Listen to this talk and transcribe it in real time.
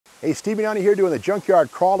Hey, Stevie Downey here doing the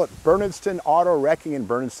junkyard crawl at Bernardston Auto Wrecking in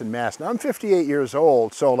Bernardston, Mass. Now I'm 58 years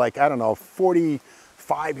old, so like, I don't know,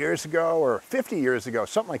 45 years ago or 50 years ago,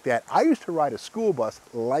 something like that, I used to ride a school bus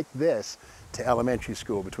like this to elementary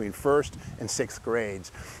school between 1st and 6th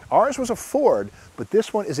grades. Ours was a Ford, but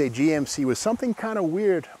this one is a GMC with something kind of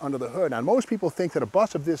weird under the hood. Now most people think that a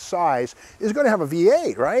bus of this size is going to have a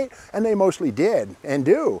V8, right? And they mostly did and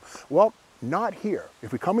do. Well, not here.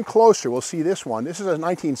 If we come in closer, we'll see this one. This is a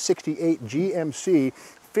 1968 GMC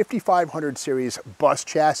 5500 series bus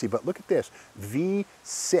chassis, but look at this,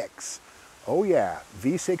 V6. Oh yeah,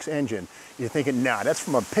 V6 engine. You're thinking, nah, that's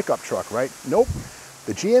from a pickup truck, right? Nope.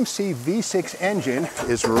 The GMC V6 engine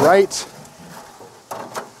is right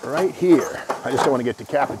here. I just don't want to get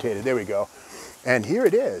decapitated. There we go. And here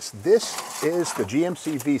it is. This is the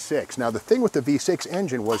GMC V6. Now the thing with the V6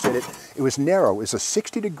 engine was that it was narrow. It was a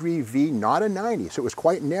 60-degree V, not a 90, so it was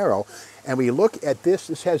quite narrow. And we look at this,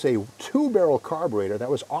 this has a 2-barrel carburetor. That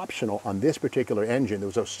was optional on this particular engine. There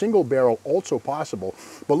was a single barrel also possible.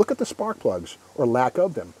 But look at the spark plugs, or lack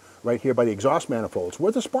of them, right here by the exhaust manifolds.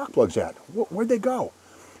 Where's the spark plugs at? Where'd they go?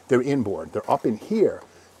 They're inboard. They're up in here.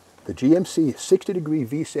 The GMC 60-degree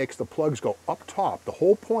V6, the plugs go up top. The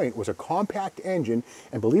whole point was a compact engine,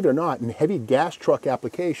 and believe it or not, in heavy gas truck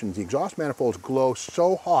applications, the exhaust manifolds glow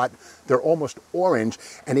so hot, they're almost orange,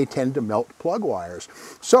 and they tend to melt plug wires.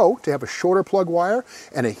 So, to have a shorter plug wire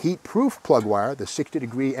and a heat-proof plug wire, the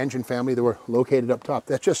 60-degree engine family that were located up top,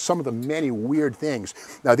 that's just some of the many weird things.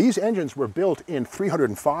 Now, these engines were built in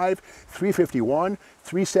 305, 351,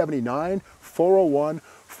 379, 401,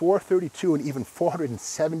 432 and even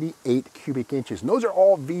 478 cubic inches. And those are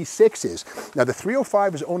all V6s. Now the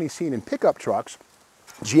 305 is only seen in pickup trucks,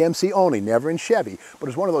 GMC only, never in Chevy, but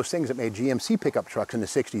it's one of those things that made GMC pickup trucks in the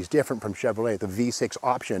 60s different from Chevrolet, the V6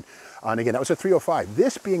 option. And again, that was a 305.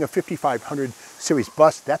 This being a 5500 series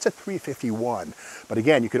bus, that's a 351. But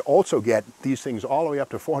again, you could also get these things all the way up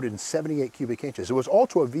to 478 cubic inches. There was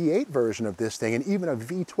also a V8 version of this thing and even a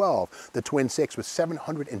V12, the twin 6 with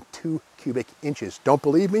 702 cubic inches. Don't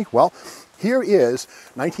believe me? Well, here is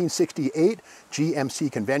 1968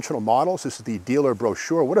 GMC conventional models. This is the dealer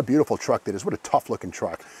brochure. What a beautiful truck that is. What a tough looking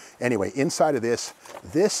truck. Anyway, inside of this,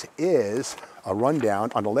 this is a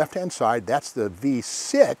rundown. On the left-hand side, that's the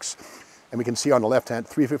V6. And we can see on the left-hand,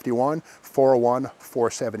 351, 401,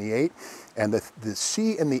 478. And the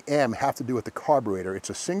C and the M have to do with the carburetor. It's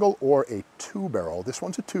a single or a 2-barrel. This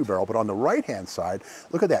one's a 2-barrel, but on the right-hand side,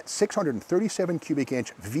 look at that, 637 cubic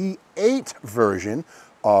inch V8 version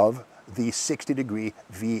of the 60-degree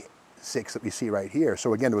V6 that we see right here.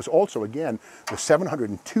 So again, there was also, again, the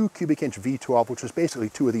 702 cubic inch V12, which was basically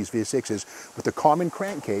two of these V6s with the common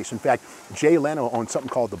crankcase. In fact, Jay Leno owned something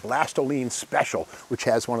called the Lene Special, which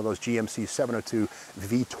has one of those GMC 702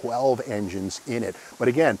 V12 engines in it. But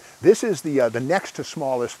again, this is the next to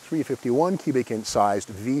smallest 351 cubic inch sized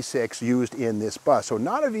V6 used in this bus. So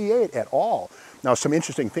not a V8 at all. Now, some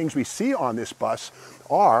interesting things we see on this bus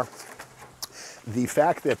are the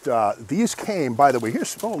fact that these came, by the way,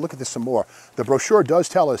 here's, oh, look at this some more. The brochure does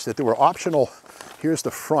tell us that there were optional, here's the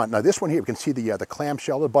front. Now this one here, you can see the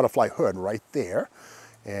clamshell, the butterfly hood right there.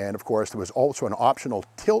 And of course, there was also an optional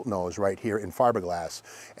tilt nose right here in fiberglass.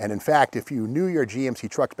 And in fact, if you knew your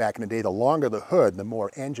GMC trucks back in the day, the longer the hood, the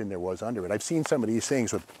more engine there was under it. I've seen some of these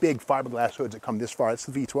things with big fiberglass hoods that come this far. It's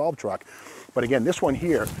the V12 truck. But again, this one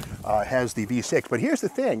here has the V6. But here's the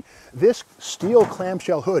thing, this steel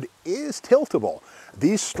clamshell hood is tiltable.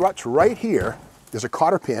 These struts right here, there's a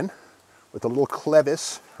cotter pin with a little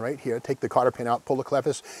clevis right here. Take the cotter pin out, pull the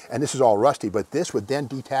clevis, and this is all rusty, but this would then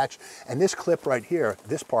detach, and this clip right here,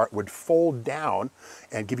 this part would fold down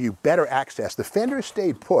and give you better access. The fenders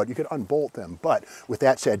stayed put, you could unbolt them, but with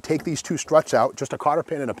that said, take these two struts out, just a cotter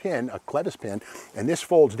pin and a pin, a clevis pin, and this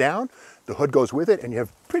folds down, the hood goes with it, and you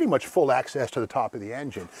have pretty much full access to the top of the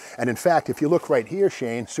engine. And in fact, if you look right here,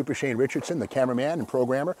 Shane, Super Shane Richardson, the cameraman and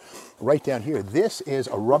programmer, right down here, this is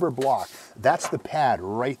a rubber block. That's the pad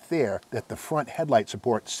right there that the front headlight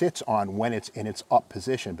support sits on when it's in its up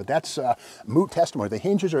position. But that's moot testimony. The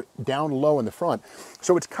hinges are down low in the front.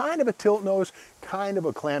 So it's kind of a tilt nose, kind of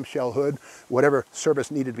a clamshell hood. Whatever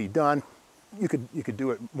service needed to be done, you could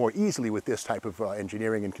do it more easily with this type of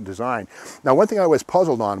engineering and design. Now, one thing I was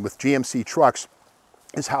puzzled on with GMC trucks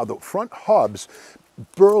is how the front hubs,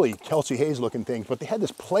 burly Kelsey Hayes looking things, but they had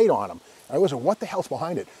this plate on them. I was like, what the hell's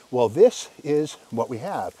behind it? Well, this is what we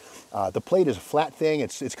have. The plate is a flat thing.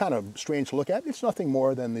 It's kind of strange to look at. It's nothing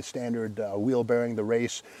more than the standard wheel bearing, the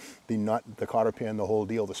race, the nut, the cotter pin, the whole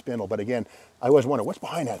deal, the spindle. But again, I always wonder, what's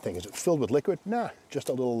behind that thing? Is it filled with liquid? Nah, just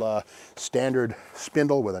a little standard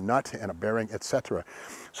spindle with a nut and a bearing, etc.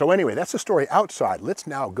 So anyway, that's the story outside. Let's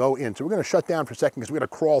now go in. So we're going to shut down for a second because we're going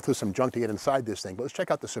to crawl through some junk to get inside this thing. But let's check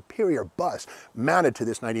out the Superior bus mounted to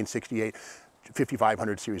this 1968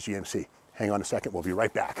 5500 series GMC. Hang on a second, we'll be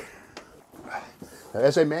right back. Now,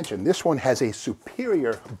 as I mentioned, this one has a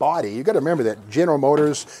Superior body. You got to remember that General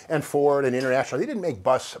Motors and Ford and International, they didn't make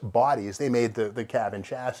bus bodies, they made the cab and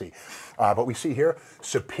chassis. But we see here,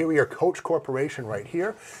 Superior Coach Corporation right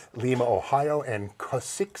here, Lima, Ohio, and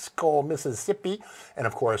Kosciuszko, Mississippi. And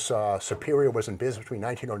of course, Superior was in business between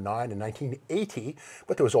 1909 and 1980,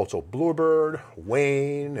 but there was also Bluebird,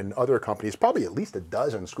 Wayne, and other companies, probably at least a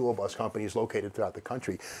dozen school bus companies located throughout the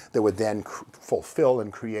country that would then fulfill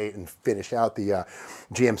and create and finish out the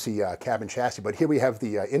GMC cab and chassis. But here we have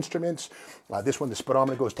the instruments. This one, the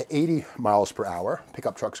speedometer goes to 80 miles per hour.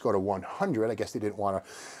 Pickup trucks go to 100. I guess they didn't want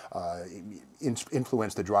to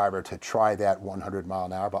influence the driver to try that 100 mile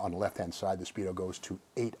an hour, but on the left-hand side, the speedo goes to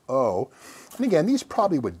 80. And again, these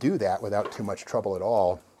probably would do that without too much trouble at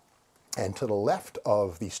all. And to the left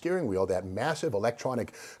of the steering wheel, that massive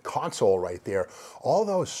electronic console right there, all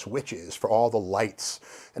those switches for all the lights.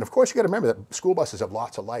 And of course, you got to remember that school buses have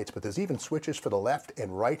lots of lights, but there's even switches for the left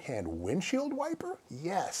and right-hand windshield wiper.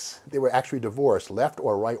 Yes, they were actually divorced, left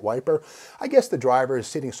or right wiper. I guess the driver is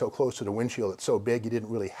sitting so close to the windshield, it's so big, you didn't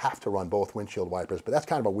really have to run both windshield wipers, but that's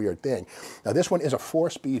kind of a weird thing. Now, this one is a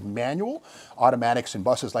 4-speed manual. Automatics in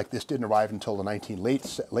buses like this didn't arrive until the late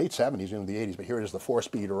 70s, into the 80s, but here it is, the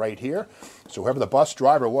 4-speed right here. So whoever the bus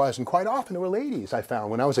driver was, and quite often there were ladies, I found.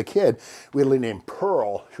 When I was a kid, we had a lady named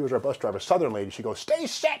Pearl. She was our bus driver, Southern lady. She goes, "Stay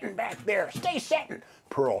setting back there, stay setting."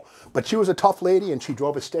 Pearl. But she was a tough lady, and she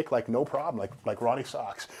drove a stick like no problem, like Ronnie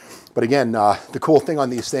Socks. But again, the cool thing on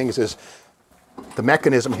these things is the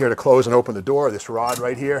mechanism here to close and open the door, this rod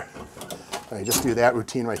right here. I just do that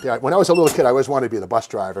routine right there. When I was a little kid, I always wanted to be the bus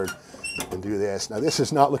driver and do this. Now, this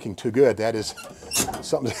is not looking too good. That is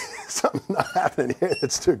something not happening here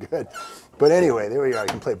that's too good. But anyway, there we are. You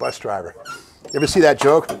can play bus driver. You ever see that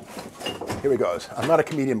joke? Here he goes. I'm not a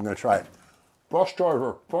comedian. I'm going to try it. Bus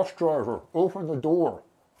driver, open the door.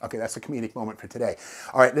 Okay, that's the comedic moment for today.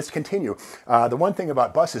 All right, let's continue. The one thing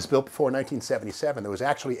about buses built before 1977, there was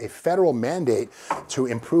actually a federal mandate to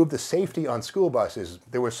improve the safety on school buses.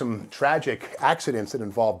 There were some tragic accidents that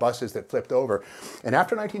involved buses that flipped over. And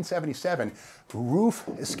after 1977, roof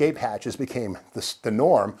escape hatches became the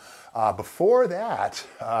norm. Before that,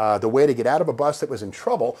 the way to get out of a bus that was in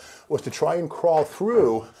trouble was to try and crawl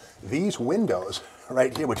through these windows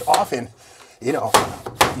right here, which often, you know,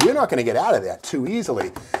 you're not going to get out of that too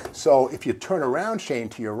easily. So if you turn around, Shane,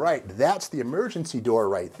 to your right, that's the emergency door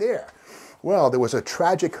right there. Well, there was a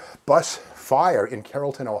tragic bus fire in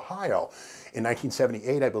Carrollton, Ohio in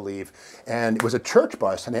 1978, I believe, and it was a church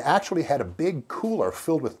bus, and they actually had a big cooler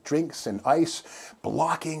filled with drinks and ice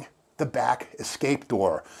blocking the back escape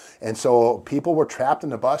door. And so people were trapped in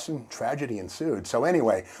the bus and tragedy ensued. So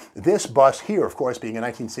anyway, this bus here, of course, being in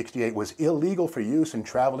 1968, was illegal for use in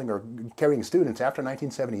traveling or carrying students after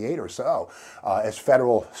 1978 or so, as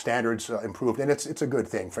federal standards improved. And it's a good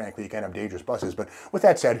thing, frankly. You can't have dangerous buses. But with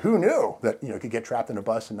that said, who knew that you could get trapped in a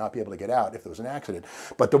bus and not be able to get out if there was an accident?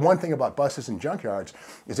 But the one thing about buses and junkyards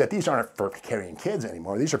is that these aren't for carrying kids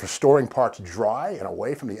anymore. These are for storing parts dry and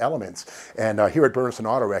away from the elements. And here at Bernardston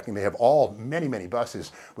Auto Wrecking, they have many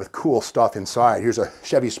buses with cool stuff inside. Here's a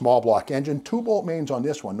Chevy small block engine, 2-bolt mains on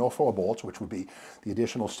this one, no 4 bolts, which would be the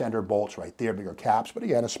additional center bolts right there, bigger caps, but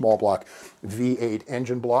again, a small block V8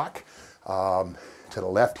 engine block. To the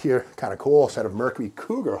left here, kind of cool, a set of Mercury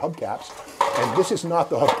Cougar hubcaps. And this is not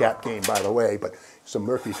the hubcap game, by the way, but some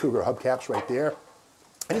Mercury Cougar hubcaps right there.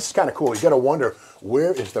 And this is kind of cool. You got to wonder,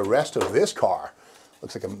 where is the rest of this car?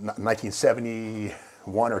 Looks like a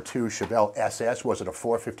 1971 or 2 Chevelle SS. Was it a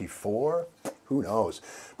 454? Who knows?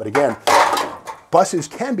 But again, buses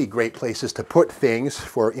can be great places to put things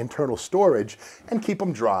for internal storage and keep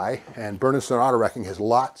them dry. And Bernardston Auto Wrecking has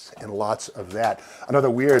lots and lots of that. Another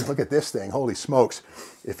weird, look at this thing, holy smokes.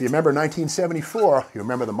 If you remember 1974, you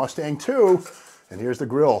remember the Mustang 2, and here's the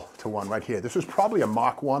grill to one right here. This was probably a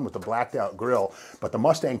Mach 1 with the blacked out grill, but the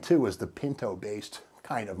Mustang 2 was the Pinto-based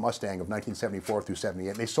kind of Mustang of 1974 through 78.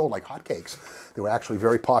 And they sold like hotcakes. They were actually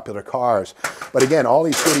very popular cars. But again, all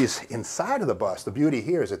these goodies inside of the bus, the beauty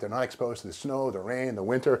here is that they're not exposed to the snow, the rain, the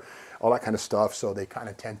winter, all that kind of stuff. So they kind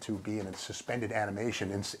of tend to be in a suspended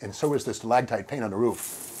animation. And so is this lag-tight paint on the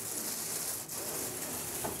roof.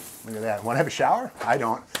 Look at that. Want to have a shower? I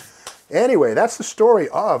don't. Anyway, that's the story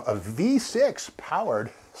of a V6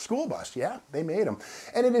 powered school bus. Yeah, they made them.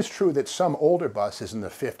 And it is true that some older buses in the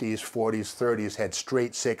 50s, 40s, 30s had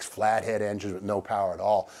straight six flathead engines with no power at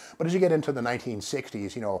all. But as you get into the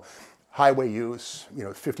 1960s, you know, highway use, you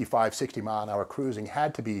know, 55, 60 mile an hour cruising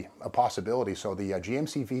had to be a possibility. So the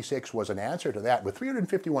GMC V6 was an answer to that with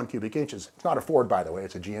 351 cubic inches. It's not a Ford, by the way,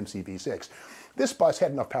 it's a GMC V6. This bus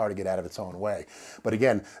had enough power to get out of its own way. But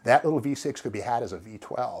again, that little V6 could be had as a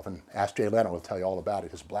V12, and Ask Jay Leno will tell you all about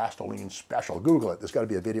it. His Blast-O-Lean Special. Google it. There's got to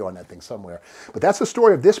be a video on that thing somewhere. But that's the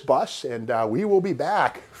story of this bus, and we will be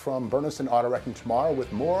back from Bernardston Auto Wrecking tomorrow with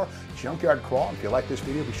more Junkyard Crawl. If you like this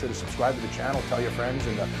video, be sure to subscribe to the channel, tell your friends,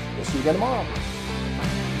 and we'll see you again tomorrow.